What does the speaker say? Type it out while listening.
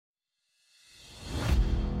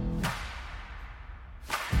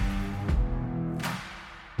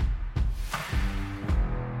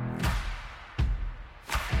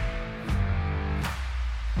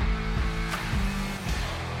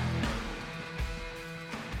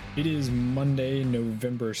It is Monday,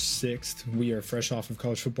 November 6th. We are fresh off of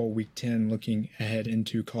college football week 10, looking ahead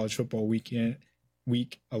into college football weekend,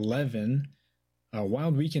 week 11. A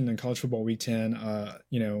wild weekend in college football week 10. A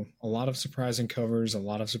lot of surprising covers, a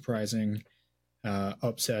lot of surprising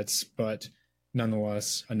upsets, but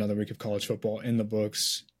nonetheless, another week of college football in the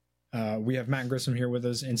books. We have Matt Grissom here with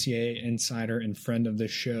us, NCAA insider and friend of the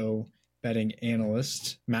show, betting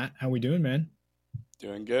analyst. Matt, how we doing, man?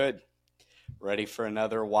 Doing good. Ready for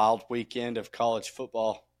another wild weekend of college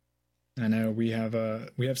football. I know we have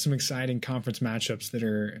some exciting conference matchups that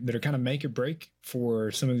are kind of make or break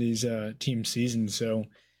for some of these team seasons. So,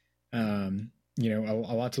 a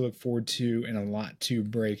lot to look forward to and a lot to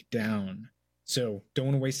break down. So, don't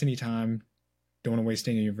want to waste any time. Don't want to waste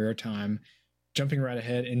any of your time. Jumping right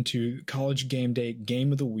ahead into college game day,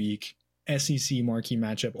 game of the week, SEC marquee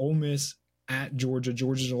matchup. Ole Miss at Georgia.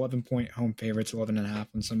 Georgia's 11-point home favorites, 11.5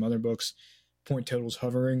 on some other books. Point totals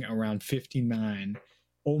hovering around 59.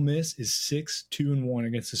 Ole Miss is 6-2-1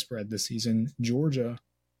 against the spread this season. Georgia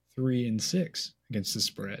 3-6 against the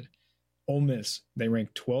spread. Ole Miss, they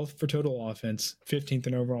rank 12th for total offense, 15th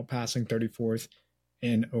in overall passing, 34th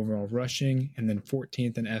in overall rushing, and then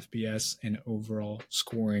 14th in FBS and overall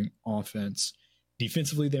scoring offense.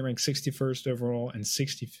 Defensively, they rank 61st overall and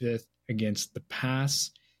 65th against the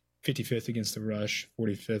pass, 55th against the rush,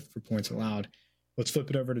 45th for points allowed. Let's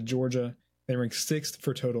flip it over to Georgia. They rank 6th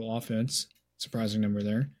for total offense. Surprising number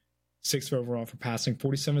there. 6th overall for passing,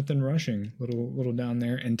 47th in rushing, little down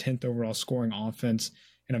there, and 10th overall scoring offense.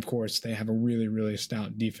 And of course, they have a really, really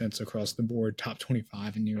stout defense across the board, top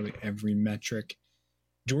 25 in nearly every metric.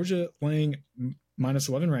 Georgia laying minus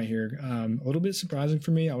 11 right here. A little bit surprising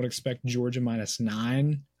for me. I would expect Georgia minus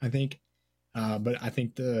 9, I think. But I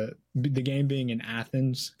think the game being in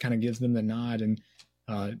Athens kind of gives them the nod and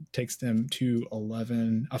takes them to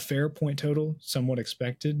 11. A fair point total, somewhat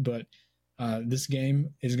expected, but this game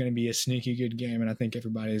is going to be a sneaky good game, and I think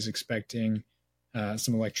everybody is expecting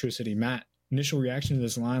some electricity. Matt, initial reaction to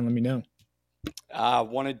this line, let me know. I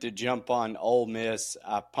wanted to jump on Ole Miss.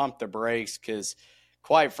 I pumped the brakes because,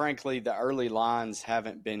 quite frankly, the early lines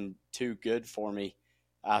haven't been too good for me.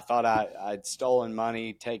 I thought I'd stolen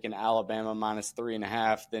money, taken Alabama minus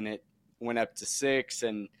 3.5, then it went up to 6,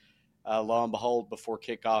 and lo and behold, before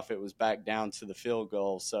kickoff, it was back down to the field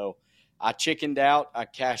goal. So I chickened out. I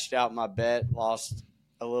cashed out my bet, lost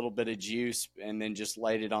a little bit of juice, and then just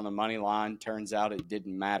laid it on the money line. Turns out it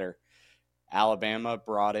didn't matter. Alabama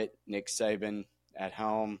brought it. Nick Saban at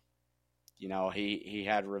home, he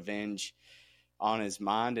had revenge on his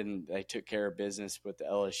mind, and they took care of business with the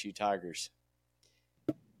LSU Tigers.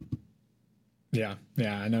 Yeah,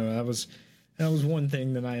 I know that was one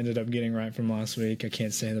thing that I ended up getting right from last week. I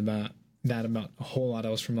can't say about a whole lot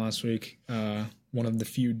else from last week. One of the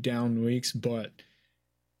few down weeks, but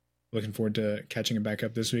looking forward to catching it back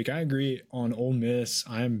up this week. I agree on Ole Miss.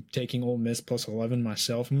 I'm taking Ole Miss plus 11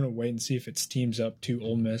 myself. I'm going to wait and see if it teams up to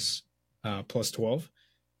Ole Miss plus 12.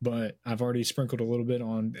 But I've already sprinkled a little bit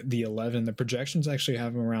on the 11. The projections actually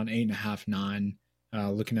have them around 8.5, 9,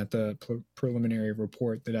 looking at the preliminary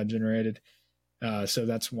report that I generated. So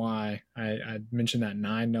that's why I mentioned that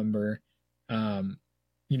 9 number.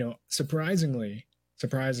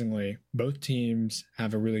 Surprisingly, both teams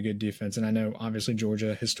have a really good defense. And I know, obviously,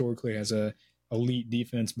 Georgia historically has a elite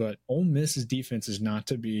defense, but Ole Miss's defense is not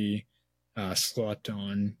to be slept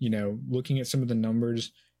on. Looking at some of the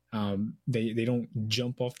numbers, they don't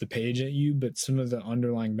jump off the page at you, but some of the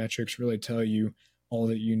underlying metrics really tell you all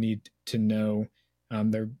that you need to know.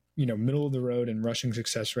 They're middle of the road in rushing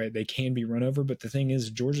success rate. They can be run over, but the thing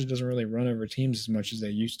is, Georgia doesn't really run over teams as much as they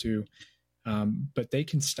used to. But they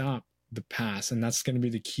can stop the pass, and that's going to be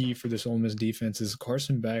the key for this Ole Miss defense. Is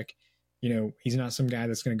Carson Beck, he's not some guy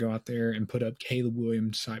that's going to go out there and put up Caleb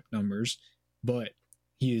Williams type numbers, but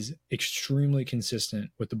he is extremely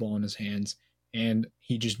consistent with the ball in his hands, and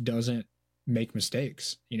he just doesn't make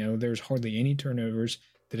mistakes. There's hardly any turnovers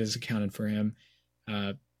that is accounted for him.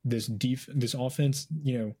 This offense,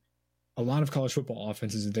 a lot of college football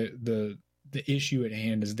offenses, the issue at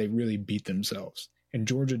hand is they really beat themselves. And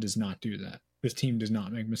Georgia does not do that. This team does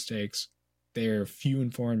not make mistakes. They're few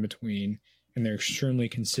and far in between, and they're extremely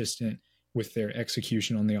consistent with their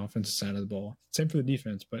execution on the offensive side of the ball. Same for the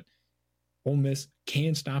defense, but Ole Miss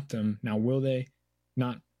can stop them. Now, will they?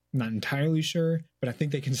 Not entirely sure, but I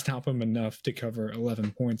think they can stop them enough to cover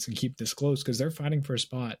 11 points and keep this close because they're fighting for a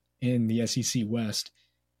spot in the SEC West.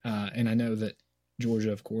 And I know that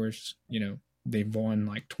Georgia, of course, they've won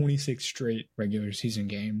like 26 straight regular season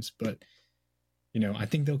games, but I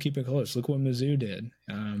think they'll keep it close. Look what Mizzou did.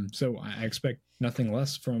 So I expect nothing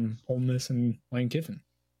less from Ole Miss and Lane Kiffin.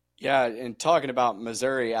 Yeah, and talking about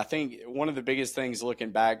Missouri, I think one of the biggest things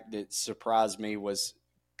looking back that surprised me was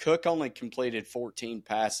Cook only completed 14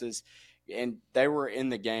 passes, and they were in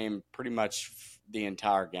the game pretty much the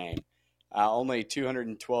entire game. Only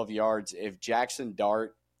 212 yards. If Jackson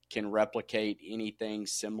Dart can replicate anything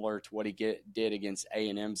similar to what he did against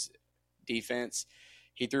A&M's defense,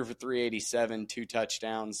 he threw for 387, 2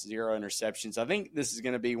 touchdowns, 0 interceptions. I think this is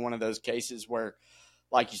going to be one of those cases where,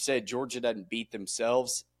 like you said, Georgia doesn't beat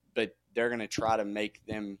themselves, but they're going to try to make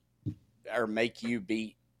them or make you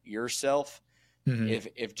beat yourself. Mm-hmm.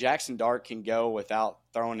 If Jackson Dart can go without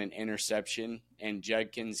throwing an interception and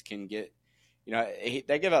Judkins can get,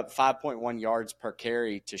 they give up 5.1 yards per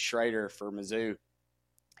carry to Schrader for Mizzou.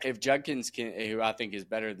 If Judkins can, who I think is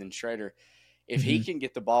better than Schrader, if he can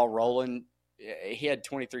get the ball rolling, he had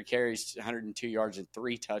 23 carries, 102 yards, and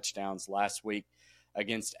 3 touchdowns last week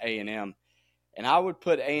against A&M. And I would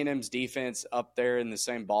put A&M's defense up there in the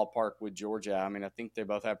same ballpark with Georgia. I mean, I think they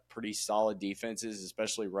both have pretty solid defenses,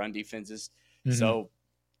 especially run defenses. Mm-hmm. So,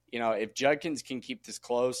 if Judkins can keep this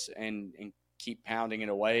close and keep pounding it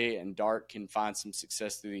away and Dart can find some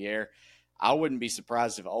success through the air, I wouldn't be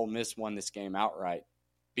surprised if Ole Miss won this game outright,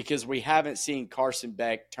 because we haven't seen Carson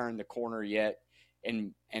Beck turn the corner yet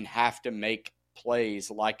and have to make plays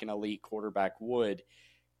like an elite quarterback would.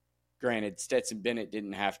 Granted, Stetson Bennett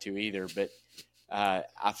didn't have to either, but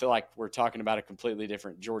I feel like we're talking about a completely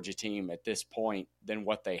different Georgia team at this point than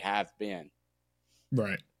what they have been.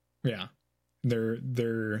 Right. Yeah.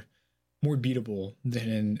 They're more beatable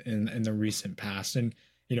than in the recent past. And,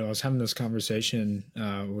 I was having this conversation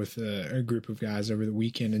with a group of guys over the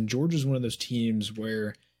weekend, and Georgia's one of those teams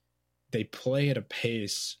where they play at a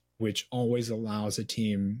pace which always allows a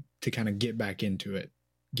team to kind of get back into it,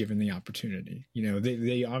 given the opportunity.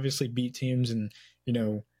 They obviously beat teams, and,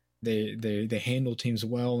 they handle teams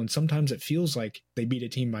well. And sometimes it feels like they beat a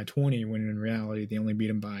team by 20 when in reality they only beat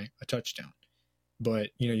them by a touchdown.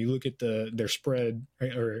 But, you look at their spread,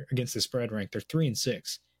 or against the spread rank, they're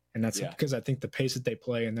 3-6. And that's because I think the pace that they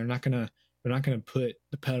play, and they're not going to put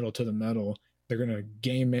the pedal to the metal. They're going to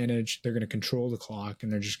game manage, they're going to control the clock,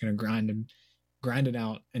 and they're just going to grind it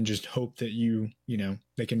out and just hope that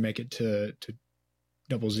they can make it to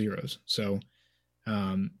double zeros. So,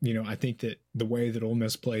 I think that the way that Ole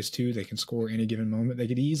Miss plays too, they can score any given moment. They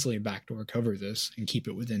could easily backdoor cover this and keep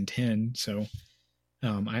it within 10. So,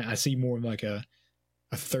 I see more of like a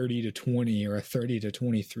 30-20 or a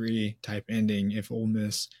 30-23 type ending if Ole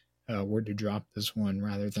Miss were to drop this one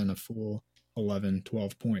rather than a full 11,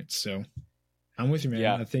 12 points. So I'm with you, man.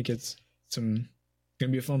 Yeah. I think it's going to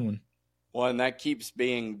be a fun one. Well, and that keeps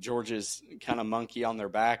being Georgia's kind of monkey on their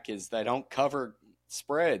back, is they don't cover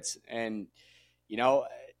spreads. And,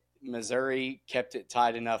 Missouri kept it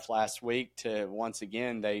tight enough last week to, once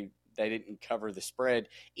again, they didn't cover the spread,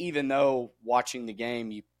 even though watching the game,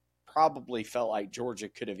 you probably felt like Georgia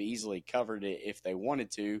could have easily covered it if they wanted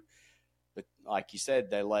to. But like you said,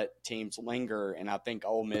 they let teams linger, and I think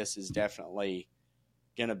Ole Miss is definitely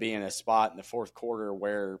going to be in a spot in the fourth quarter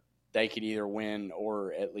where they could either win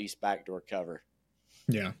or at least backdoor cover.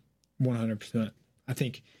 Yeah, 100%. I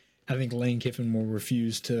think Lane Kiffin will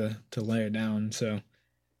refuse to lay it down. So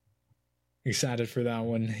excited for that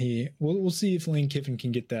one. We'll see if Lane Kiffin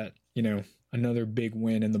can get that, another big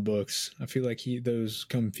win in the books. I feel like those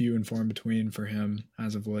come few and far in between for him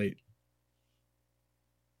as of late.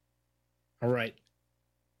 All right.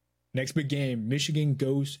 Next big game, Michigan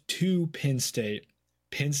goes to Penn State.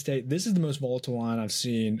 Penn State, this is the most volatile line I've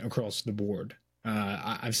seen across the board.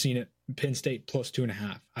 I've seen it Penn State plus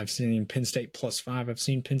 2.5. I've seen Penn State plus 5. I've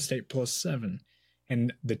seen Penn State plus 7.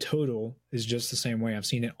 And the total is just the same way. I've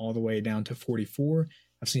seen it all the way down to 44.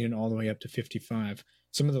 I've seen it all the way up to 55.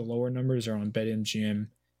 Some of the lower numbers are on BetMGM.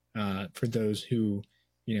 For those who,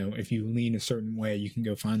 if you lean a certain way, you can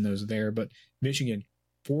go find those there. But Michigan,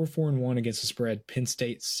 4-4-1 against the spread. Penn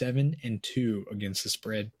State 7-2 against the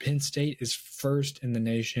spread. Penn State is first in the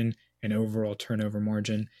nation in overall turnover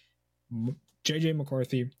margin. J.J.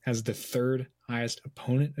 McCarthy has the third highest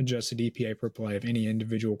opponent-adjusted EPA per play of any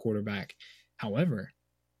individual quarterback. However,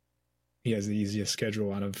 he has the easiest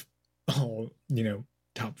schedule out of all,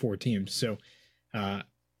 top 4 teams. So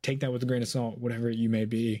take that with a grain of salt, whatever you may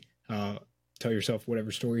be. Tell yourself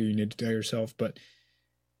whatever story you need to tell yourself. But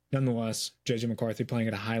nonetheless, J.J. McCarthy playing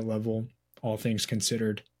at a high level, all things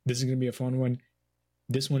considered. This is going to be a fun one.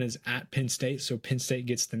 This one is at Penn State, so Penn State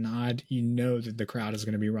gets the nod. You know that the crowd is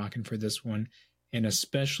going to be rocking for this one, and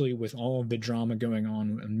especially with all of the drama going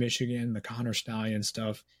on in Michigan, the Connor Stallion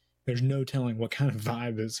stuff, there's no telling what kind of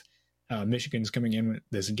vibe is Michigan's coming in with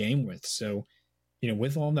this game with. So,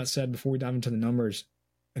 with all that said, before we dive into the numbers,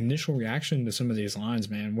 initial reaction to some of these lines,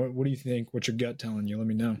 man? What do you think? What's your gut telling you? Let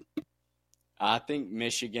me know. I think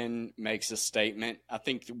Michigan makes a statement. I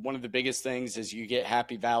think one of the biggest things is you get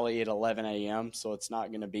Happy Valley at 11 a.m., so it's not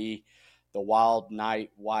going to be the wild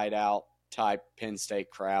night, wide out type Penn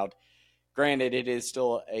State crowd. Granted, it is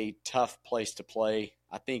still a tough place to play.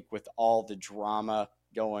 I think with all the drama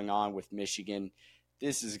going on with Michigan,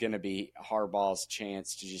 this is going to be Harbaugh's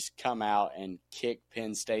chance to just come out and kick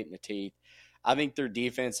Penn State in the teeth. I think their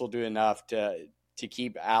defense will do enough to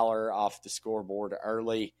keep Aller off the scoreboard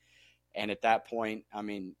early. And at that point, I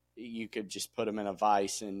mean, you could just put them in a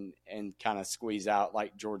vice and kind of squeeze out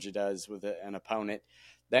like Georgia does with an opponent.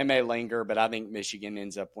 They may linger, but I think Michigan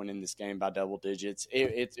ends up winning this game by double digits.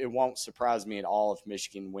 It won't surprise me at all if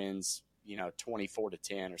Michigan wins,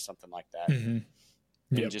 24-10 or something like that.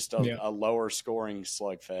 Mm-hmm. And just a lower scoring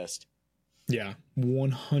slugfest. Yeah,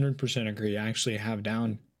 100% agree. I actually have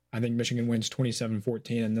down, I think Michigan wins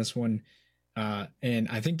 27-14 in this one. And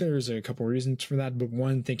I think there's a couple reasons for that. But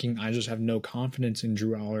one, thinking I just have no confidence in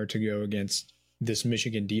Drew Aller to go against this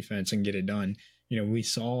Michigan defense and get it done. We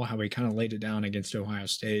saw how he kind of laid it down against Ohio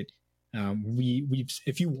State.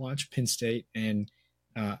 If you watch Penn State and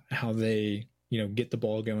how they, get the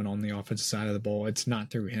ball going on the offensive side of the ball, it's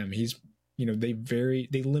not through him. He's,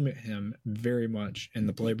 they limit him very much in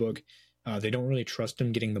the playbook. They don't really trust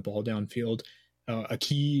him getting the ball downfield. A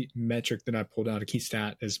key metric that I pulled out, a key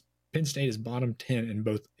stat, is Penn State is bottom 10 in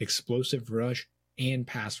both explosive rush and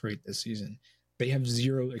pass rate this season. They have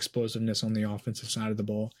zero explosiveness on the offensive side of the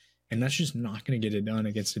ball, and that's just not going to get it done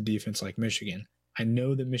against a defense like Michigan. I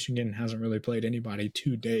know that Michigan hasn't really played anybody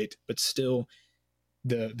to date, but still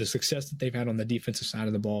the success that they've had on the defensive side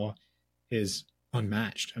of the ball is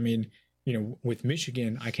unmatched. I mean, with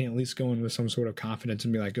Michigan, I can at least go in with some sort of confidence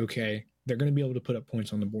and be like, okay, they're going to be able to put up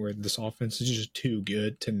points on the board. This offense is just too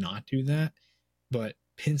good to not do that. But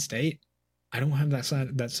Penn State, I don't have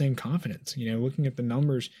that same confidence. Looking at the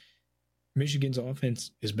numbers, Michigan's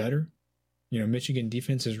offense is better. Michigan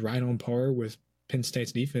defense is right on par with Penn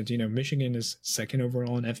State's defense. Michigan is second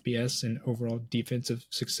overall in FBS and overall defensive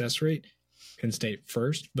success rate. Penn State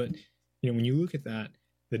first. But, when you look at that,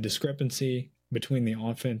 the discrepancy between the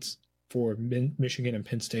offense for Michigan and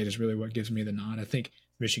Penn State is really what gives me the nod. I think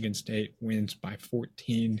Michigan State wins by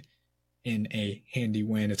 14 in a handy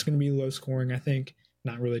win. It's going to be low scoring, I think,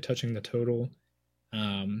 not really touching the total.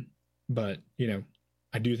 But,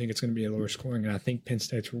 I do think it's going to be a lower scoring, and I think Penn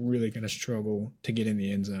State's really going to struggle to get in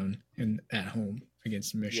the end zone and at home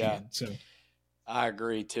against Michigan. Yeah, so I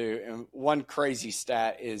agree too. And one crazy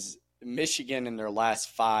stat is Michigan in their last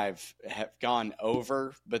 5 have gone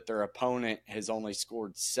over, but their opponent has only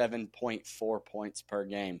scored 7.4 points per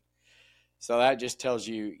game. So that just tells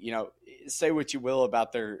you, say what you will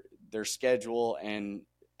about their schedule and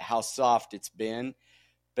how soft it's been,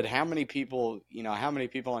 but how many people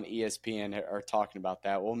on ESPN are talking about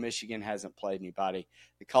that? Well, Michigan hasn't played anybody.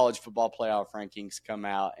 The college football playoff rankings come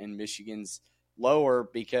out, and Michigan's lower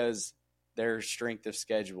because their strength of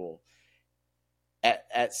schedule.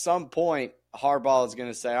 At some point, Harbaugh is going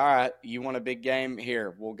to say, all right, you want a big game?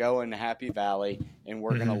 Here, we'll go into Happy Valley, and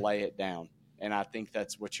we're going to lay it down. And I think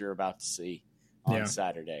that's what you're about to see on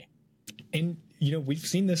Saturday. And, we've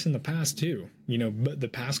seen this in the past too, but the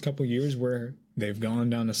past couple years where they've gone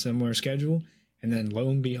down a similar schedule, and then lo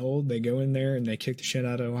and behold, they go in there and they kick the shit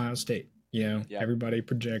out of Ohio State. Everybody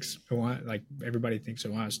projects Ohio, like everybody thinks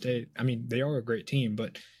Ohio State. I mean, they are a great team,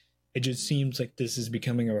 but it just seems like this is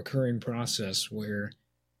becoming a recurring process where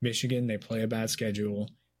Michigan, they play a bad schedule.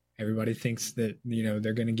 Everybody thinks that,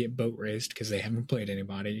 they're going to get boat raced because they haven't played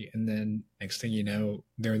anybody. And then next thing you know,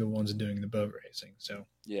 they're the ones doing the boat racing. So,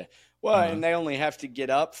 yeah. Well, and they only have to get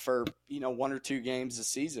up for, 1 or 2 games a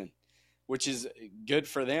season, which is good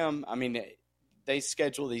for them. I mean, they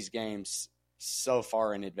schedule these games so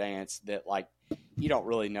far in advance that, you don't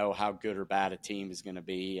really know how good or bad a team is going to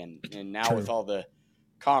be. And now with all the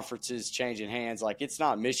conferences changing hands, it's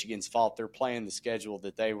not Michigan's fault. They're playing the schedule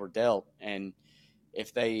that they were dealt. And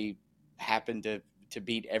if they happen to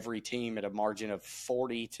beat every team at a margin of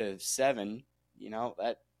 40-7,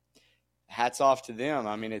 that hats off to them.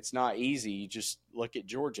 I mean, it's not easy. You just look at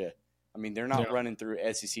Georgia. I mean, they're not running through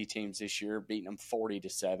SEC teams this year, beating them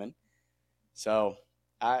 40-7. So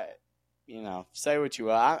say what you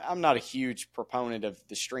will. I'm not a huge proponent of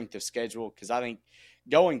the strength of schedule because I think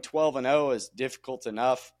going 12-0 is difficult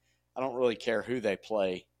enough. I don't really care who they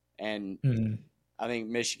play. And I think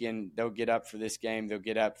Michigan, they'll get up for this game. They'll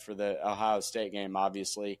get up for the Ohio State game,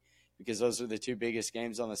 obviously, because those are the 2 biggest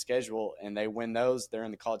games on the schedule. And they win those, they're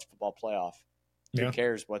in the college football playoff. Who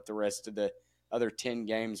cares what the rest of the other 10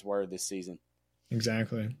 games were this season?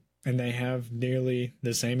 Exactly. and they have nearly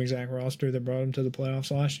the same exact roster that brought them to the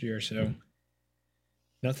playoffs last year. So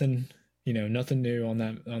nothing, nothing new on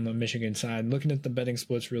the Michigan side. Looking at the betting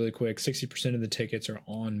splits really quick, 60% of the tickets are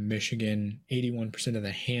on Michigan. 81% of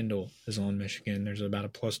the handle is on Michigan. There's about a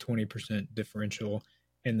plus 20% differential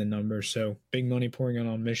in the numbers. So big money pouring in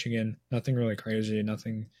on Michigan. Nothing really crazy.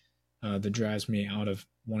 Nothing that drives me out of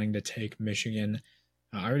wanting to take Michigan.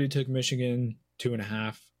 I already took Michigan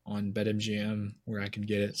 2.5 on BetMGM where I could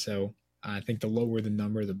get it. So I think the lower the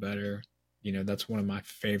number, the better. That's one of my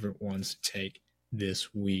favorite ones to take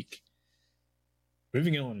this week.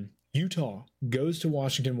 Moving on, Utah goes to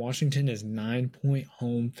Washington. Washington is 9-point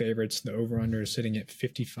home favorites. The over-under is sitting at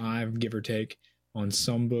 55, give or take, on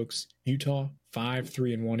some books. Utah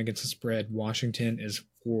 5-3-1 against the spread. Washington is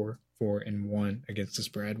 4-4-1 against the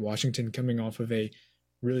spread. Washington coming off of a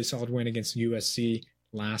really solid win against USC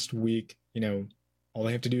last week. All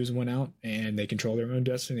they have to do is win out, and they control their own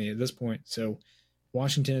destiny at this point. So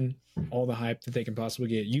Washington, all the hype that they can possibly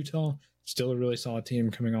get. Utah, still a really solid team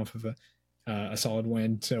coming off of a solid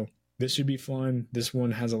win. So this should be fun. This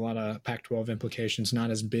one has a lot of Pac-12 implications,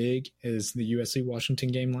 not as big as the USC-Washington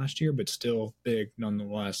game last year, but still big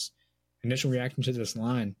nonetheless. Initial reaction to this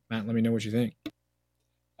line, Matt, let me know what you think.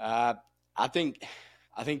 I think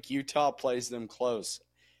Utah plays them close.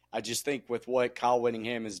 I just think with what Kyle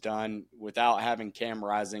Whittingham has done without having Cam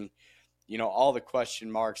Rising, all the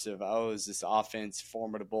question marks of, is this offense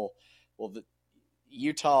formidable? Well,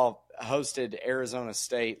 Utah hosted Arizona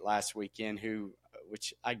State last weekend,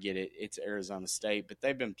 which I get it, it's Arizona State, but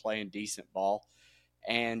they've been playing decent ball,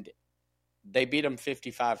 and they beat them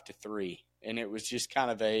 55-3, and it was just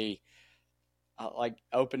kind of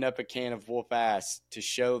opened up a can of whoop ass to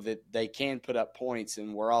show that they can put up points,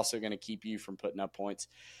 and we're also going to keep you from putting up points.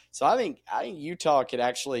 So I think Utah could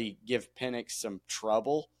actually give Penix some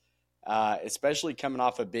trouble, especially coming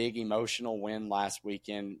off a big emotional win last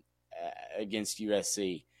weekend against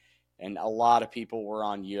USC. And a lot of people were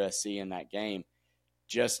on USC in that game,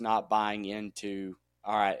 just not buying into,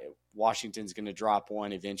 all right, Washington's going to drop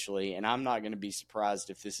one eventually, and I'm not going to be surprised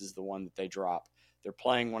if this is the one that they drop. They're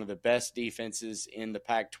playing one of the best defenses in the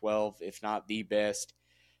Pac-12, if not the best.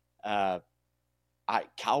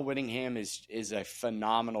 Kyle Whittingham is a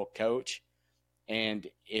phenomenal coach, and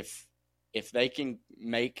if they can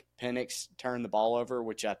make Penix turn the ball over,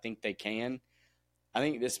 which I think they can, I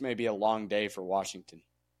think this may be a long day for Washington.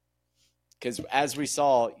 Because as we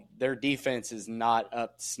saw, their defense is not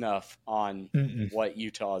up to snuff on what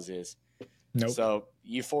Utah's is. Nope. So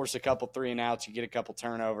you force a couple 3-and-outs, you get a couple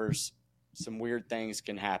turnovers, some weird things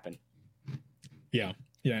can happen. Yeah.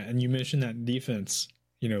 And you mentioned that defense.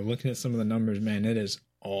 Looking at some of the numbers, man, it is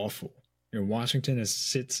awful. Washington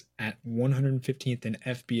sits at 115th in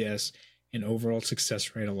FBS in overall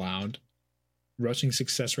success rate allowed. Rushing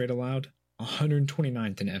success rate allowed,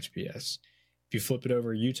 129th in FBS. If you flip it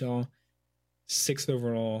over, Utah, 6th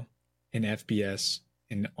overall in FBS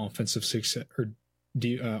in offensive success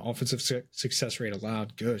rate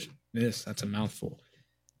allowed. Goodness, that's a mouthful.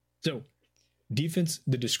 So defense,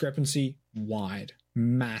 the discrepancy wide,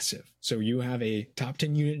 massive. So you have a top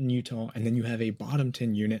 10 unit in Utah, and then you have a bottom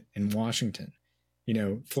 10 unit in Washington.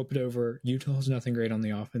 Flip it over. Utah has nothing great on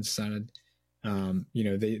the offense side.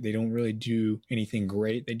 They don't really do anything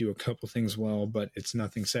great. They do a couple things well, but it's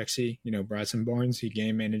nothing sexy. Bryson Barnes, he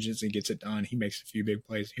game manages, he gets it done. He makes a few big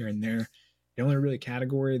plays here and there. The only really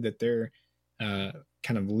category that they're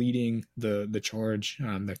kind of leading the charge,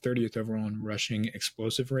 they're 30th overall in rushing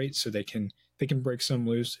explosive rate, so they can break some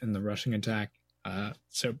loose in the rushing attack. But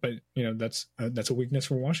that's a weakness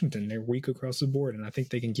for Washington. They're weak across the board, and I think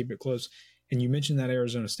they can keep it close. And you mentioned that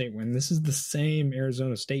Arizona State win. This is the same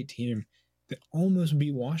Arizona State team that almost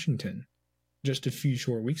beat Washington just a few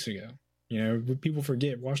short weeks ago. People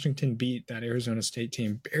forget Washington beat that Arizona State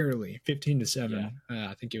team barely, 15-7. Yeah.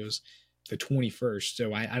 I think it was the 21st.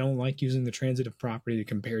 So I don't like using the transitive property to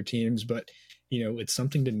compare teams, but it's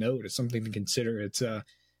something to note. It's something to consider. It's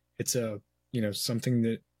something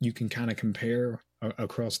that you can kind of compare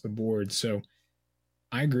across the board. So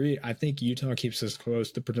I agree. I think Utah keeps us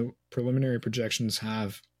close. The preliminary projections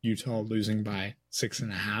have Utah losing by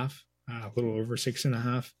 6.5. A little over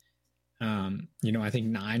 6.5. I think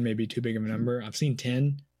 9 may be too big of a number. I've seen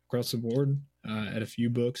 10 across the board at a few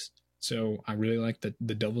books. So I really like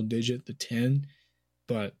the double digit, the 10.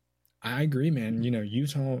 But I agree, man.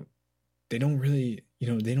 Utah, they don't really,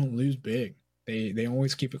 they don't lose big. They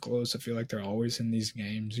always keep it close. I feel like they're always in these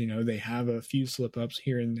games. They have a few slip ups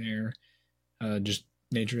here and there, just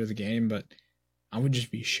nature of the game. But I would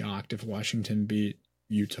just be shocked if Washington beat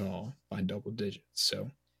Utah by double digits.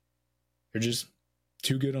 So they're just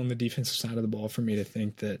too good on the defensive side of the ball for me to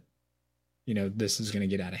think that this is going to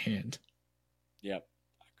get out of hand. Yep,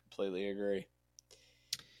 I completely agree.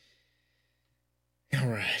 All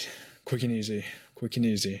right, quick and easy.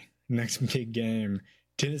 Next big game,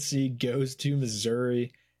 Tennessee goes to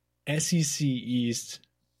Missouri. SEC East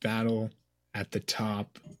battle at the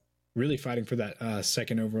top, really fighting for that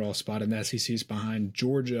second overall spot in the SEC's behind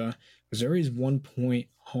Georgia. Missouri's 1 point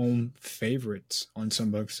home favorites on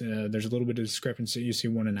some books. There's a little bit of discrepancy. You see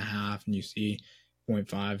 1.5 and you see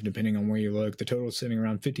 0.5, depending on where you look. The total is sitting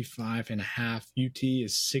around 55.5. UT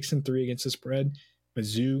is 6-3 against the spread.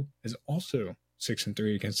 Mizzou is also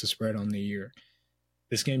 6-3 against the spread on the year.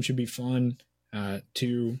 This game should be fun.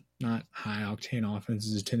 Two not high octane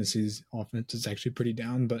offenses. Tennessee's offense is actually pretty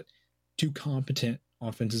down, but two competent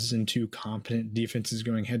offenses and two competent defenses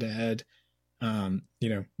going head to head.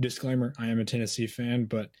 Disclaimer, I am a Tennessee fan,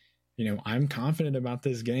 but I'm confident about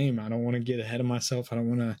this game. I don't want to get ahead of myself. I don't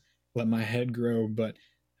want to let my head grow, but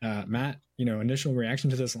Matt, initial reaction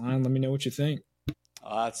to this line, let me know what you think.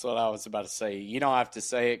 That's what I was about to say. You don't have to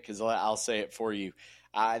say it because I'll say it for you.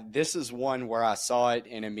 This is one where I saw it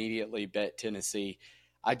and immediately bet Tennessee.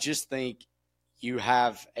 I just think you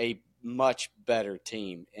have a much better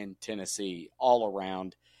team in Tennessee all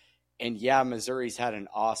around. And yeah, Missouri's had an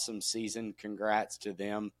awesome season. Congrats to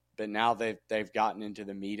them. But now they've gotten into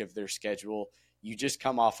the meat of their schedule. You just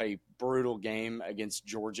come off a brutal game against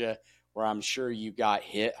Georgia where I'm sure you got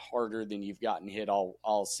hit harder than you've gotten hit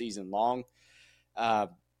all season long.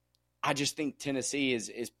 I just think Tennessee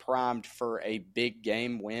is primed for a big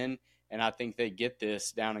game win, and I think they get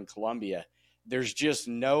this down in Columbia. There's just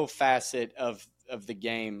no facet of the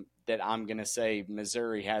game that I'm going to say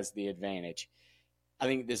Missouri has the advantage. I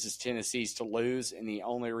think this is Tennessee's to lose, and the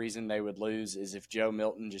only reason they would lose is if Joe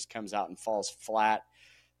Milton just comes out and falls flat.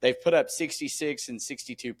 They've put up 66 and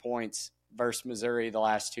 62 points versus Missouri the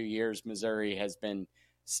last 2 years. Missouri has been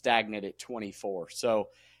stagnant at 24. So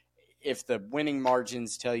if the winning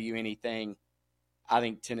margins tell you anything, I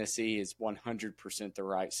think Tennessee is 100% the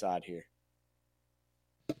right side here.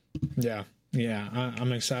 Yeah,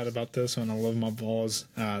 I'm excited about this one. I love my Vols.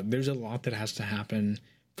 There's a lot that has to happen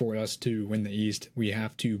for us to win the East. We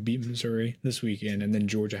have to beat Missouri this weekend, and then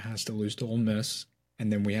Georgia has to lose to Ole Miss,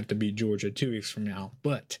 and then we have to beat Georgia 2 weeks from now.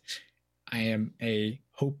 But I am a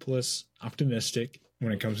hopeless optimistic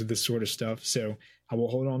when it comes to this sort of stuff, so I will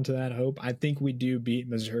hold on to that hope. I think we do beat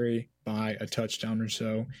Missouri by a touchdown or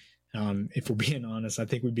so. If we're being honest, I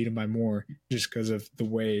think we beat them by more just because of the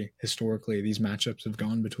way historically these matchups have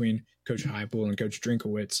gone between Coach Heupel and Coach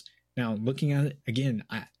Drinkowitz. Now, looking at it again,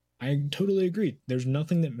 I totally agree. There's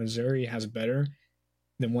nothing that Missouri has better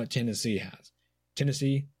than what Tennessee has.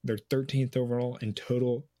 Tennessee, they're 13th overall in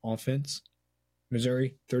total offense.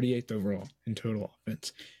 Missouri, 38th overall in total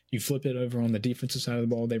offense. You flip it over on the defensive side of the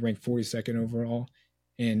ball, they rank 42nd overall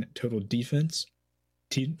in total defense.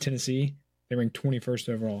 Tennessee, they rank 21st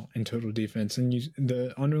overall in total defense. And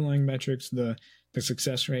the underlying metrics, the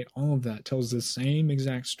success rate, all of that tells the same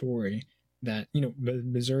exact story that,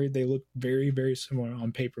 Missouri, they look very, very similar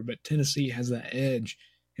on paper, but Tennessee has that edge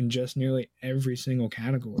in just nearly every single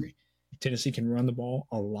category. Tennessee can run the ball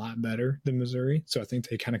a lot better than Missouri, so I think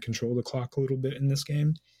they kind of control the clock a little bit in this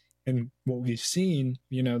game. And what we've seen,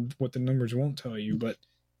 what the numbers won't tell you, but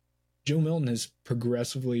Joe Milton has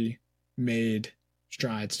progressively made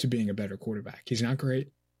strides to being a better quarterback. He's not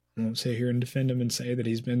great. I won't sit here and defend him and say that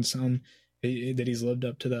he's lived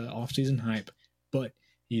up to the offseason hype, but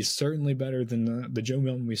he's certainly better than the Joe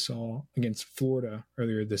Milton we saw against Florida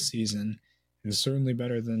earlier this season, and certainly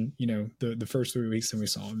better than, the first 3 weeks that we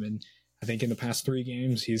saw him. And I think in the past 3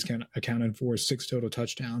 games, he's kind of accounted for 6 total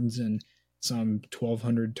touchdowns and some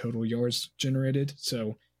 1,200 total yards generated.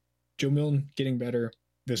 So Joe Milton getting better.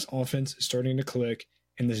 This offense is starting to click,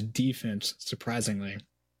 and this defense, surprisingly,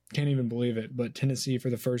 can't even believe it, but Tennessee,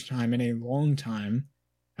 for the first time in a long time,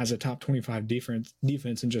 has a top 25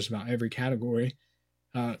 defense in just about every category.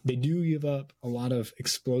 They do give up a lot of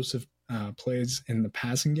explosive plays in the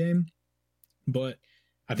passing game, but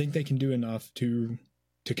I think they can do enough to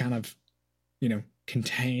kind of,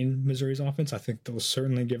 contain Missouri's offense. I think they'll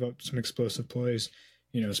certainly give up some explosive plays,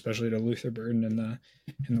 especially to Luther Burden in the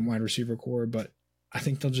wide receiver core. But I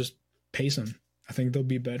think they'll just pace them. I think they'll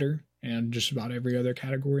be better in just about every other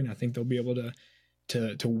category, and I think they'll be able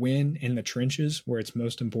to win in the trenches where it's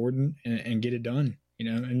most important and get it done.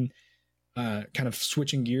 And kind of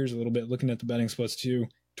switching gears a little bit, looking at the betting splits too.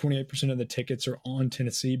 28% of the tickets are on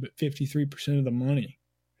Tennessee, but 53% of the money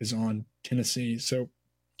is on Tennessee. So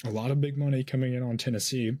a lot of big money coming in on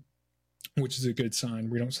Tennessee, which is a good sign.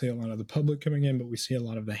 We don't see a lot of the public coming in, but we see a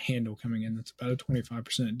lot of the handle coming in. That's about a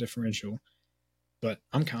 25% differential. But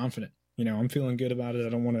I'm confident. I'm feeling good about it. I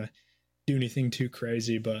don't want to do anything too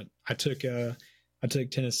crazy, but I took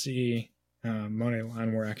Tennessee money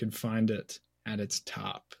line where I could find it at its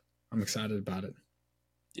top. I'm excited about it.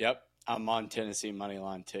 Yep, I'm on Tennessee money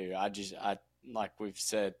line too. I like we've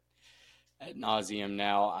said ad nauseum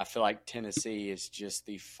now, I feel like Tennessee is just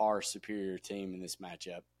the far superior team in this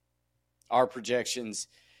matchup. Our projections,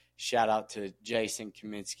 shout out to Jason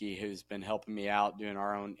Kaminsky, who's been helping me out doing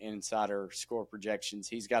our own insider score projections.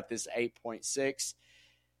 He's got this 8.6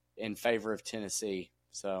 in favor of Tennessee.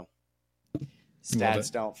 So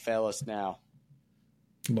stats don't fail us now.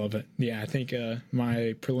 Love it. Yeah, I think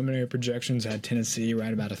my preliminary projections had Tennessee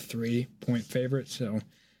right about a 3-point favorite. So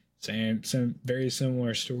some very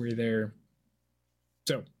similar story there.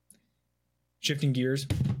 So shifting gears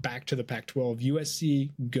back to the Pac-12, USC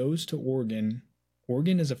goes to Oregon.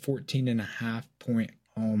 Oregon is a 14.5-point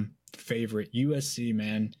home favorite. USC,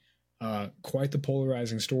 man, quite the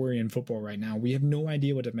polarizing story in football right now. We have no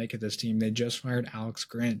idea what to make of this team. They just fired Alex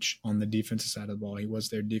Grinch on the defensive side of the ball. He was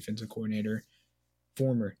their defensive coordinator,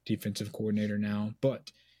 former defensive coordinator now.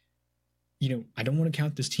 But, I don't want to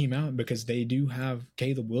count this team out because they do have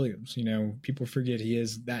Caleb Williams. People forget he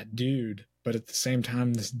is that dude. But at the same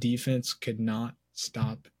time, this defense could not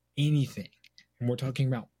stop anything. And we're talking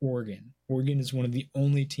about Oregon. Oregon is one of the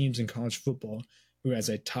only teams in college football who has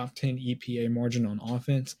a top 10 EPA margin on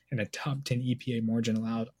offense and a top 10 EPA margin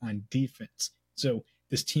allowed on defense. So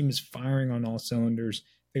this team is firing on all cylinders.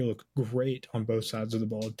 They look great on both sides of the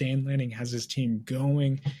ball. Dan Lanning has his team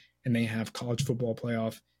going, and they have college football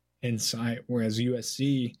playoff in sight, whereas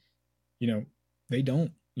USC, they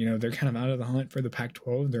don't. They're kind of out of the hunt for the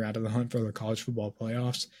Pac-12. They're out of the hunt for the college football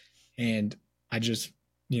playoffs. And I just,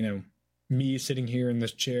 me sitting here in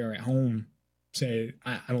this chair at home say,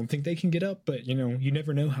 I don't think they can get up, but, you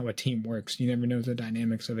never know how a team works. You never know the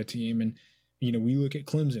dynamics of a team. And, we look at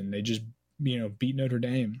Clemson. They just, beat Notre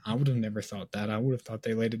Dame. I would have never thought that. I would have thought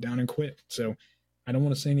they laid it down and quit. So I don't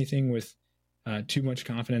want to say anything with too much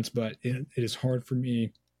confidence, but it is hard for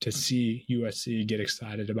me to see USC get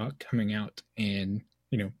excited about coming out and,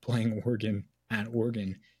 playing Oregon at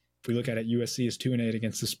Oregon. If we look at it, USC is 2-8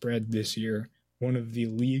 against the spread this year. One of the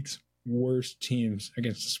league's worst teams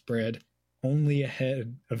against the spread, only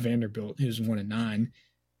ahead of Vanderbilt, who's 1-9.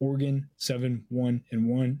 Oregon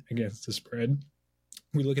 7-1-1 against the spread.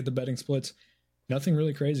 We look at the betting splits. Nothing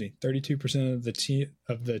really crazy. 32%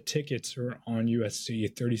 of the tickets are on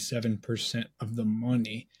USC. 37% of the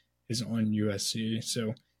money is on USC.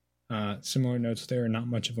 So similar notes there. Not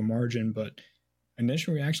much of a margin, but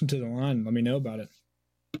initial reaction to the line, let me know about it.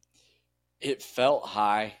 It felt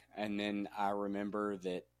high, and then I remember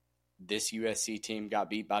that this USC team got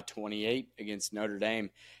beat by 28 against Notre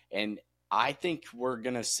Dame, and I think we're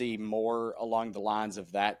going to see more along the lines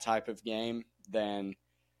of that type of game than,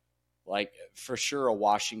 like, for sure a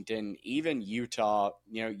Washington, even Utah.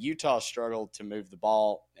 Utah struggled to move the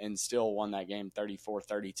ball and still won that game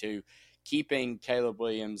 34-32. Keeping Caleb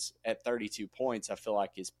Williams at 32 points, I feel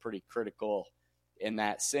like, is pretty critical in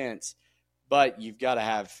that sense, but you've got to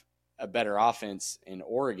have a better offense in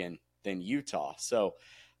Oregon than Utah. So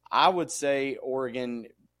I would say Oregon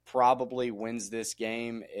probably wins this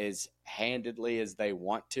game as handedly as they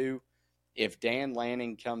want to. If Dan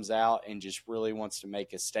Lanning comes out and just really wants to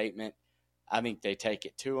make a statement, I think they take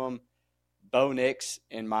it to him. Bo Nix,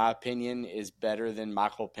 in my opinion, is better than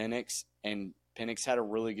Michael Penix, and Penix had a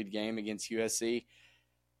really good game against USC.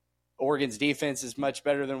 Oregon's defense is much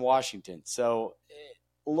better than Washington. So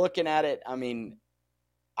looking at it,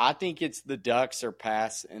 I think it's the Ducks or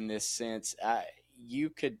pass in this sense. You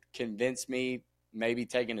could convince me maybe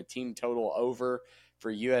taking a team total over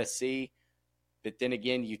for USC, but then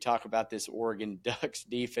again, you talk about this Oregon Ducks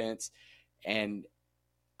defense, and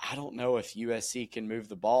I don't know if USC can move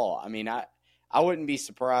the ball. I wouldn't be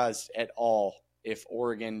surprised at all if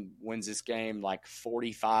Oregon wins this game like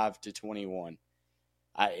 45-21.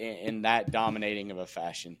 In that dominating of a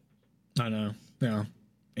fashion. I know. Yeah.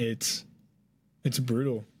 It's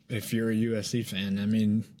brutal if you're a USC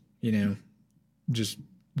fan. Just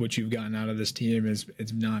what you've gotten out of this team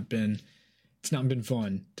it's not been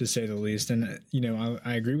fun, to say the least. And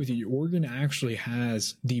I agree with you. Oregon actually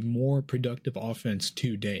has the more productive offense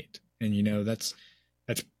to date. And that's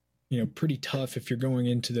pretty tough if you're going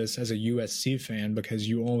into this as a USC fan, because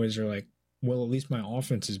you always are like, well, at least my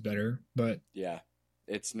offense is better. But yeah.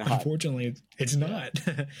 It's not. Unfortunately, it's not.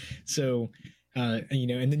 So, and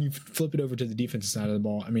then you flip it over to the defensive side of the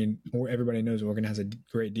ball. Everybody knows Oregon has a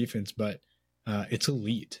great defense, but it's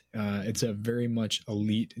elite. It's a very much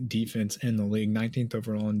elite defense in the league. 19th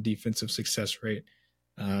overall in defensive success rate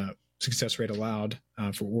allowed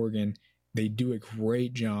for Oregon. They do a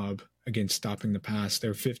great job against stopping the pass.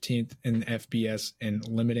 They're 15th in FBS and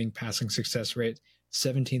limiting passing success rate,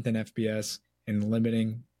 17th in FBS and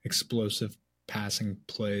limiting explosive passing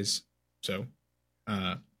plays. So,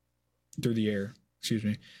 through the air, excuse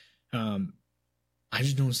me. I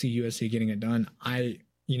just don't see USC getting it done.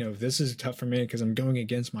 This is tough for me because I'm going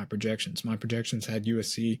against my projections. My projections had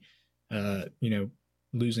USC,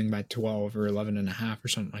 losing by 12 or 11 and a half or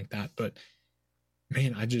something like that. But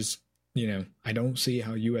man, I don't see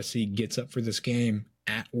how USC gets up for this game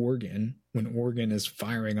at Oregon when Oregon is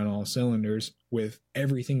firing on all cylinders with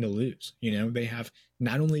everything to lose. They have,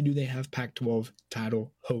 not only do they have Pac-12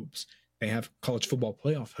 title hopes, they have college football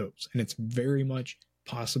playoff hopes, and it's very much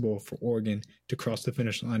possible for Oregon to cross the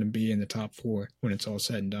finish line and be in the top 4 when it's all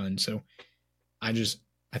said and done. So I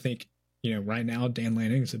think, right now Dan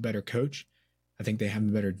Lanning is a better coach. I think they have a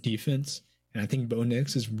better defense, and I think Bo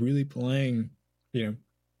Nix is really playing,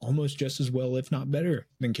 almost just as well, if not better,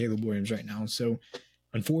 than Caleb Williams right now. So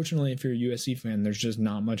unfortunately, if you're a USC fan, there's just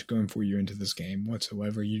not much going for you into this game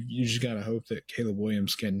whatsoever. You just got to hope that Caleb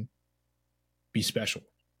Williams can be special.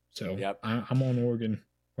 So yep. I'm on Oregon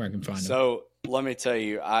where I can find him. So let me tell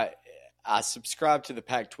you, I subscribed to the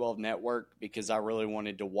Pac-12 network because I really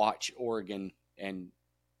wanted to watch Oregon and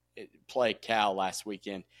play Cal last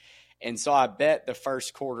weekend. And so I bet the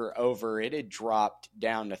first quarter over. It had dropped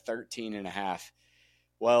down to 13.5.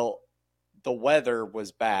 Well, the weather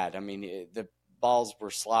was bad. I mean, the balls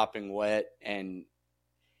were slopping wet, and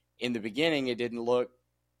in the beginning, it didn't look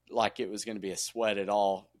like it was going to be a sweat at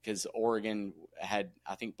all because Oregon had,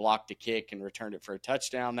 I think, blocked a kick and returned it for a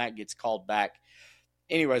touchdown. That gets called back.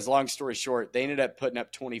 Anyways, long story short, they ended up putting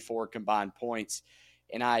up 24 combined points,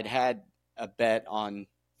 and I'd had a bet on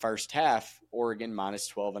first half, Oregon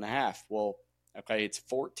minus 12.5. Well, okay, it's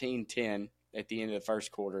 14-10 at the end of the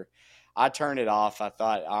first quarter. I turned it off. I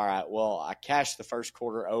thought, all right, well, I cashed the first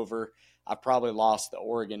quarter over. I probably lost the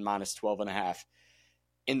Oregon minus 12.5.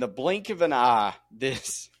 In the blink of an eye,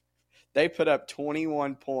 they put up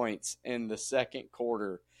 21 points in the second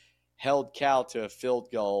quarter, held Cal to a field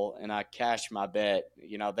goal, and I cashed my bet.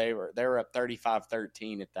 They were up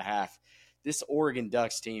 35-13 at the half. This Oregon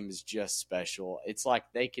Ducks team is just special. It's like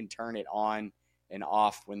they can turn it on and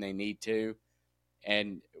off when they need to.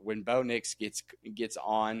 And when Bo Nix gets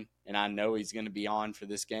on, and I know he's going to be on for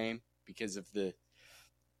this game because of the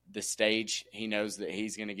stage, he knows that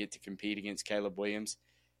he's going to get to compete against Caleb Williams.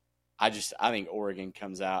 I think Oregon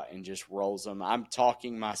comes out and just rolls them. I'm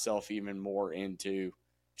talking myself even more into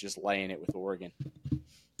just laying it with Oregon.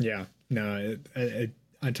 Yeah, no,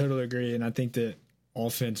 I totally agree. And I think that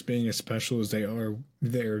offense being as special as they are,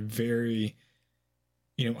 they're very,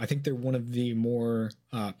 I think they're one of the more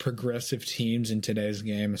progressive teams in today's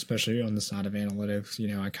game, especially on the side of analytics.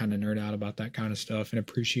 I kind of nerd out about that kind of stuff and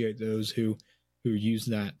appreciate those who use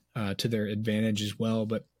that to their advantage as well.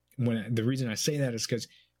 But the reason I say that is because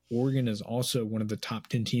Oregon is also one of the top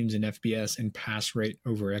 10 teams in FBS in pass rate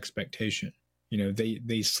over expectation.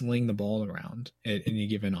 They sling the ball around at any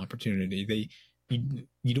given opportunity.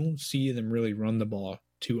 You don't see them really run the ball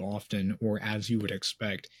too often or as you would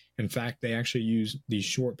expect. In fact, they actually use the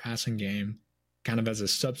short passing game kind of as a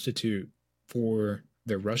substitute for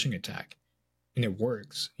their rushing attack. And it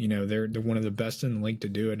works. They're one of the best in the league to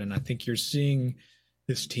do it. And I think you're seeing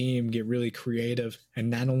this team get really creative. And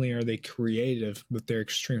not only are they creative, but they're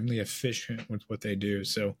extremely efficient with what they do.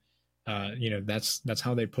 So, that's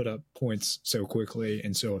how they put up points so quickly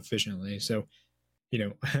and so efficiently. So,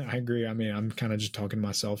 I agree. I mean, I'm kind of just talking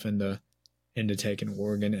myself into taking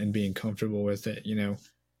Oregon and being comfortable with it.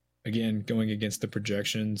 Again, going against the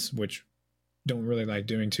projections, which don't really like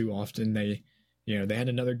doing too often. They had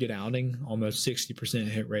another good outing, almost 60%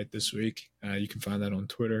 hit rate this week. You can find that on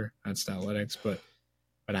Twitter at Statlytics, but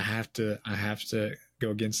I have to go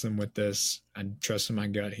against them with this. I trust in my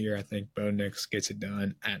gut here. I think Bo Nix gets it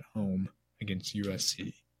done at home against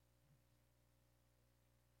USC.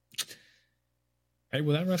 Hey,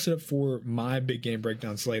 well, that wraps it up for my big game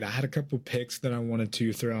breakdown slate. I had a couple picks that I wanted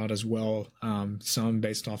to throw out as well, some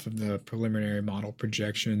based off of the preliminary model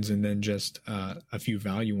projections and then just a few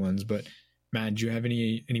value ones. But, Matt, do you have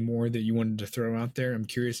any more that you wanted to throw out there? I'm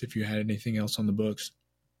curious if you had anything else on the books.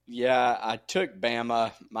 Yeah, I took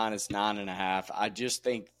Bama minus 9.5. I just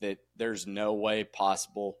think that there's no way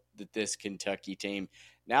possible that this Kentucky team,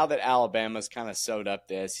 now that Alabama's kind of sewed up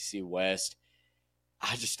the SEC West,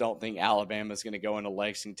 I just don't think Alabama's going to go into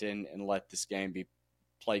Lexington and let this game be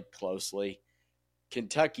played closely.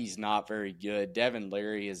 Kentucky's not very good. Devin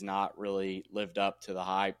Leary has not really lived up to the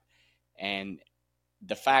hype. And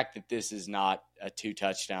the fact that this is not a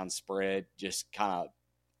 2-touchdown spread just kind of,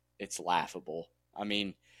 it's laughable. I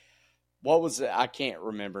mean, What was it? I can't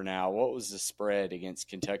remember now. What was the spread against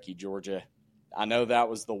Kentucky, Georgia? I know that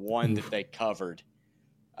was the one that they covered.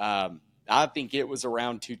 I think it was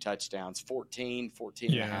around 2 touchdowns, 14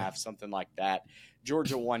 and a half, something like that.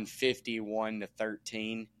 Georgia won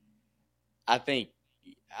 51-13. I think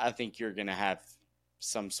you're going to have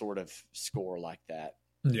some sort of score like that.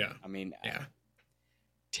 Yeah. I mean, yeah.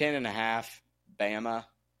 10 and a half, Bama,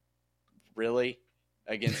 really,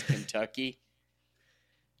 against Kentucky?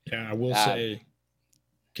 Yeah, I will say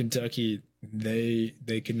Kentucky, they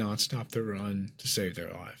could not stop the run to save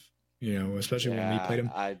their life. You know, especially when we played them.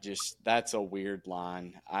 That's a weird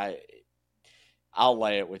line. I'll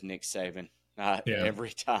lay it with Nick Saban every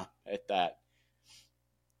time at that.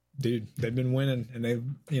 Dude, they've been winning, and they've,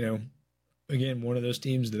 you know, again, one of those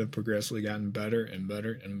teams that have progressively gotten better and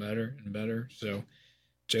better and better and better. So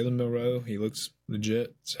Jalen Milroe, he looks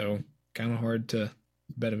legit. So kind of hard to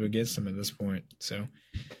bet against him at this point. So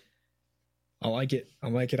I like it.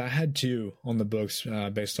 I had 2 on the books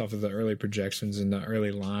based off of the early projections and the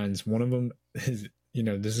early lines. One of them is, you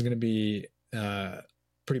know, this is going to be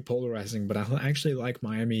pretty polarizing, but I actually like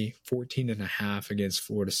Miami 14.5 against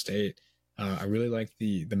Florida State. I really like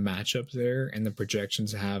the matchup there, and the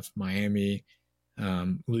projections have Miami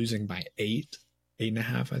losing by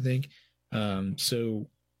 8.5, I think. So,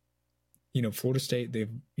 you know, Florida State, they've,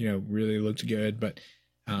 you know, really looked good, but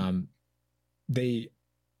I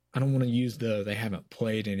don't want to use they haven't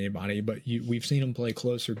played anybody, but we've seen them play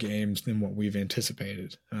closer games than what we've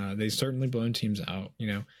anticipated. They've certainly blown teams out, you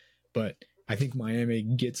know, but I think Miami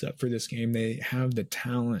gets up for this game. They have the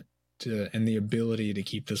talent and the ability to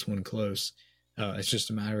keep this one close. It's just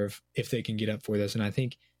a matter of if they can get up for this. And I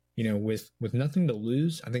think, you know, with nothing to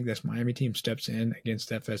lose, I think this Miami team steps in against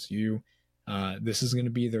FSU. This is going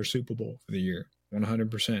to be their Super Bowl for the year,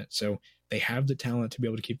 100%. So they have the talent to be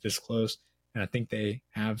able to keep this close. And I think they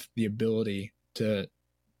have the ability to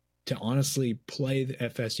honestly play the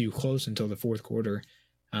FSU close until the fourth quarter.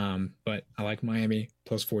 But I like Miami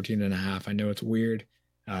plus 14.5. I know it's weird.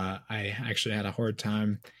 I actually had a hard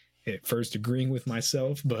time at first agreeing with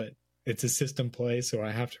myself, but it's a system play, so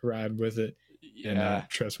I have to ride with it and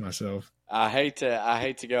trust myself. I hate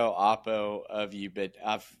to go oppo of you, but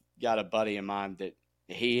I've got a buddy of mine that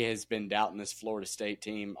he has been doubting this Florida State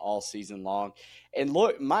team all season long. And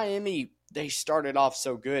look, Miami, they started off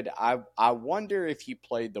so good. I wonder if you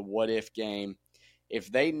played the what if game,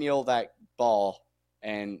 if they kneel that ball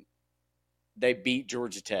and they beat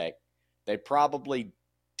Georgia Tech, they probably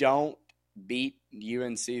don't beat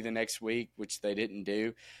UNC the next week, which they didn't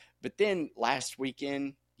do. But then last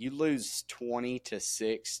weekend, you lose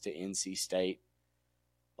 20-6 to NC State.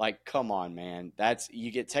 Like, come on, man.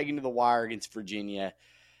 You get taken to the wire against Virginia.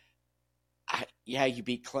 You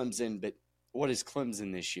beat Clemson, but what is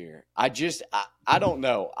Clemson this year? I don't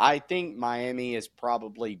know. I think Miami is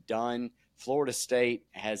probably done. Florida State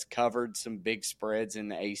has covered some big spreads in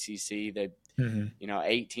the ACC. They,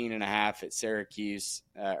 18.5 at Syracuse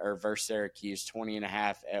or versus Syracuse,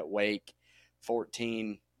 20.5 at Wake,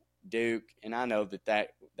 14 Duke. And I know that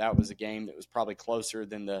was a game that was probably closer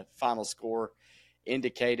than the final score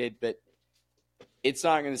indicated, but it's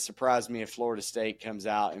not going to surprise me if Florida State comes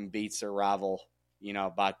out and beats their rival,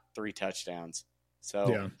 by 3 touchdowns.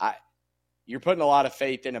 So you're putting a lot of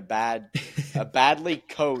faith in a badly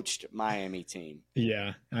coached Miami team.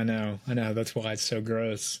 Yeah, I know. That's why it's so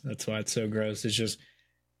gross. It's just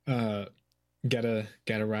gotta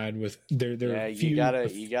ride with there. You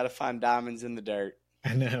gotta find diamonds in the dirt.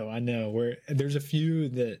 I know. Where there's a few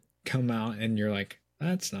that come out and you're like,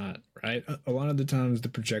 that's not right. A lot of the times the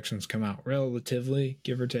projections come out relatively,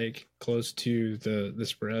 give or take, close to the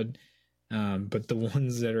spread. But the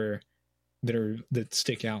ones that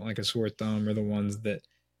stick out like a sore thumb are the ones that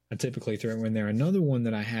I typically throw in there. Another one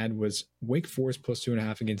that I had was Wake Forest plus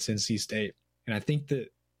 2.5 against NC State. And I think that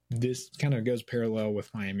this kind of goes parallel with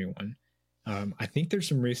Miami one. I think there's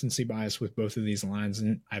some recency bias with both of these lines,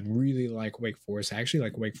 and I really like Wake Forest. I actually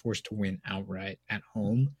like Wake Forest to win outright at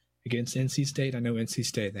home against NC State. I know NC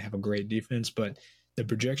State, they have a great defense, but the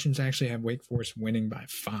projections actually have Wake Forest winning by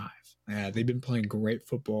 5. They've been playing great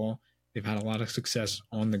football. They've had a lot of success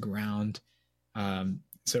on the ground.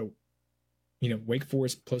 So, Wake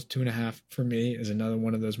Forest plus 2.5 for me is another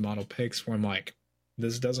one of those model picks where I'm like,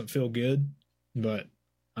 this doesn't feel good, but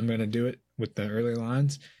I'm going to do it with the early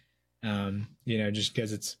lines. Just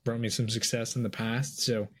because it's brought me some success in the past.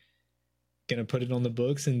 So going to put it on the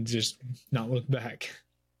books and just not look back.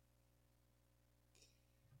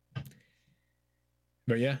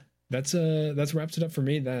 But yeah, that's wraps it up for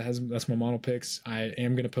me. That's my model picks. I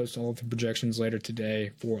am going to post all of the projections later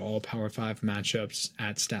today for all Power 5 matchups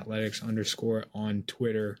at Statletics_ on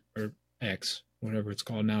Twitter, or X, whatever it's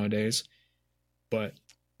called nowadays. But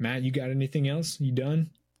Matt, you got anything else? You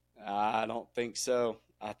done? I don't think so.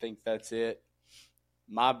 I think that's it.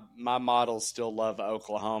 My models still love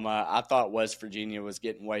Oklahoma. I thought West Virginia was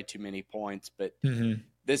getting way too many points, but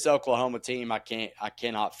this Oklahoma team, I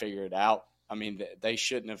cannot figure it out. I mean, they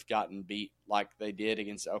shouldn't have gotten beat like they did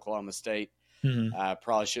against Oklahoma State.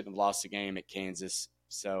 Probably shouldn't have lost the game at Kansas.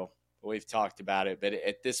 So we've talked about it, but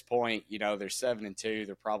at this point, they're 7-2.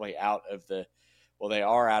 They're probably they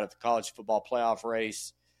are out of the college football playoff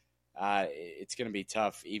race. It's going to be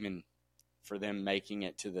tough even for them making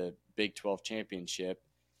it to the Big 12 championship.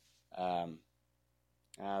 They'll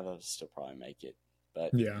still probably make it.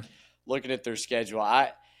 But yeah, looking at their schedule,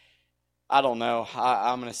 I don't know.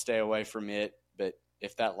 I'm going to stay away from it. But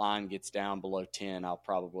if that line gets down below 10, I'll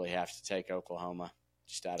probably have to take Oklahoma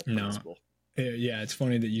just out of principle. Yeah, it's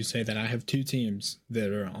funny that you say that. I have two teams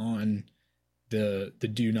that are on the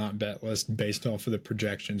do not bet list based off of the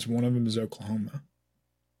projections. One of them is Oklahoma.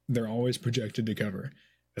 They're always projected to cover.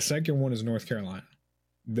 The second one is North Carolina.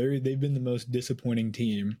 They've been the most disappointing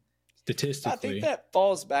team statistically. I think that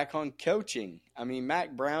falls back on coaching. I mean,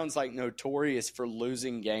 Mac Brown's notorious for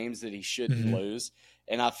losing games that he shouldn't lose.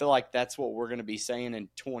 And I feel like that's what we're going to be saying in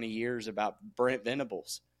 20 years about Brent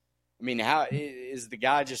Venables. I mean, how is the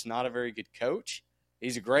guy just not a very good coach?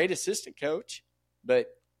 He's a great assistant coach. But,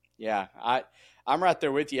 yeah, I'm right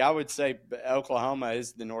there with you. I would say Oklahoma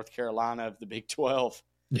is the North Carolina of the Big 12.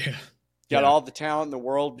 Yeah. Got all the talent in the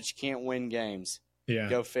world, but you can't win games. Yeah.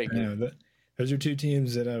 Go figure. Those are two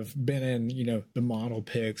teams that have been in, the model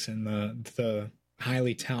picks and the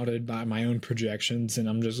highly touted by my own projections. And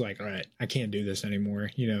I'm just like, all right, I can't do this anymore.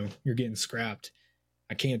 You're getting scrapped.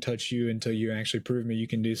 I can't touch you until you actually prove me you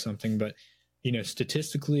can do something. But,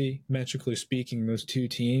 statistically, metrically speaking, those two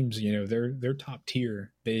teams, they're top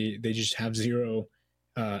tier. They just have zero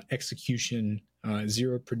execution,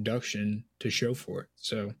 zero production to show for it.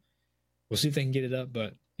 So we'll see if they can get it up,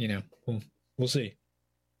 but we'll see.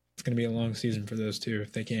 It's going to be a long season for those two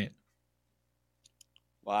if they can't.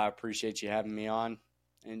 Well, I appreciate you having me on.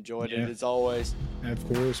 Enjoyed it as always. Of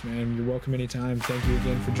course, man. You're welcome anytime. Thank you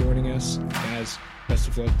again for joining us. Guys, best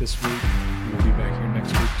of luck this week. We'll be back here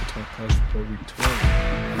next week to talk college football week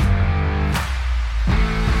 12.